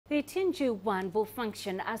The Tianzhou-1 will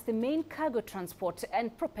function as the main cargo transport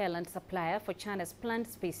and propellant supplier for China's planned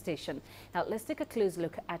space station. Now let's take a close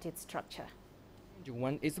look at its structure.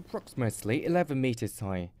 Tianzhou-1 is approximately 11 meters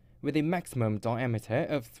high, with a maximum diameter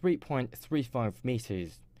of 3.35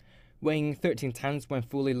 meters. Weighing 13 tons when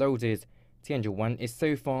fully loaded, Tianzhou-1 is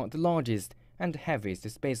so far the largest and heaviest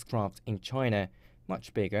spacecraft in China,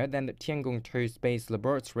 much bigger than the Tiangong-2 Space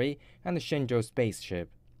Laboratory and the Shenzhou spaceship.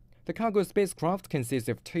 The cargo spacecraft consists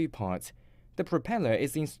of two parts. The propeller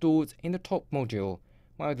is installed in the top module,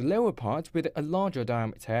 while the lower part with a larger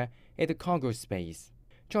diameter is the cargo space.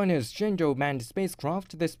 China's Shenzhou manned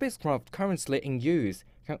spacecraft, the spacecraft currently in use,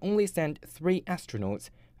 can only send 3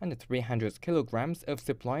 astronauts and 300 kilograms of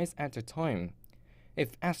supplies at a time.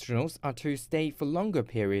 If astronauts are to stay for longer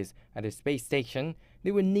periods at the space station,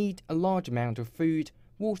 they will need a large amount of food,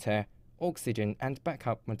 water, oxygen and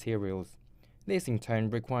backup materials. This in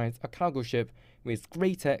turn requires a cargo ship with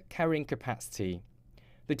greater carrying capacity.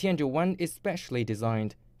 The Tianzhou-1 is specially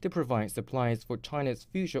designed to provide supplies for China's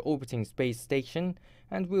future orbiting space station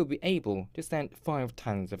and will be able to send 5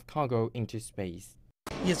 tons of cargo into space.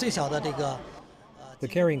 The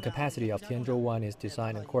carrying capacity of Tianzhou-1 is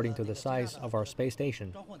designed according to the size of our space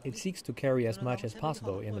station. It seeks to carry as much as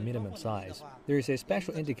possible in the minimum size. There is a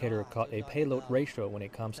special indicator called a payload ratio when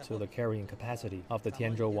it comes to the carrying capacity of the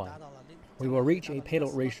Tianzhou-1. We will reach a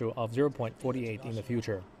payload ratio of 0.48 in the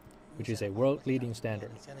future, which is a world-leading standard.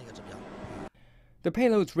 The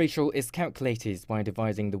payload ratio is calculated by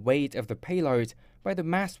dividing the weight of the payload by the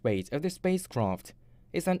mass weight of the spacecraft.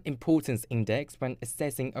 It's an importance index when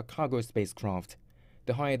assessing a cargo spacecraft.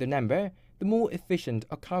 The higher the number, the more efficient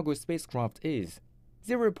a cargo spacecraft is.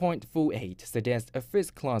 0.48 suggests a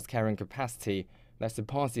first-class carrying capacity that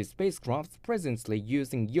surpasses spacecrafts presently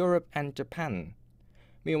used in Europe and Japan.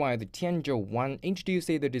 Meanwhile, the Tianzhou-1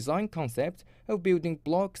 introduces the design concept of building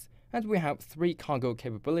blocks and will have 3 cargo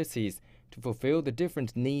capabilities to fulfill the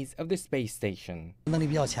different needs of the space station.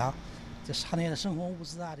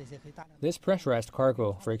 This pressurized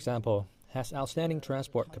cargo, for example, has outstanding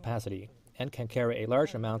transport capacity and can carry a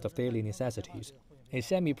large amount of daily necessities. A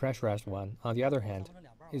semi-pressurized one, on the other hand,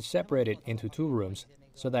 is separated into 2 rooms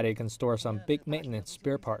so that it can store some big maintenance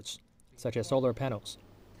spare parts, such as solar panels.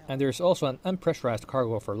 And there is also an unpressurized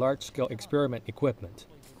cargo for large-scale experiment equipment.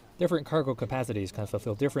 Different cargo capacities can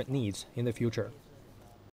fulfill different needs in the future.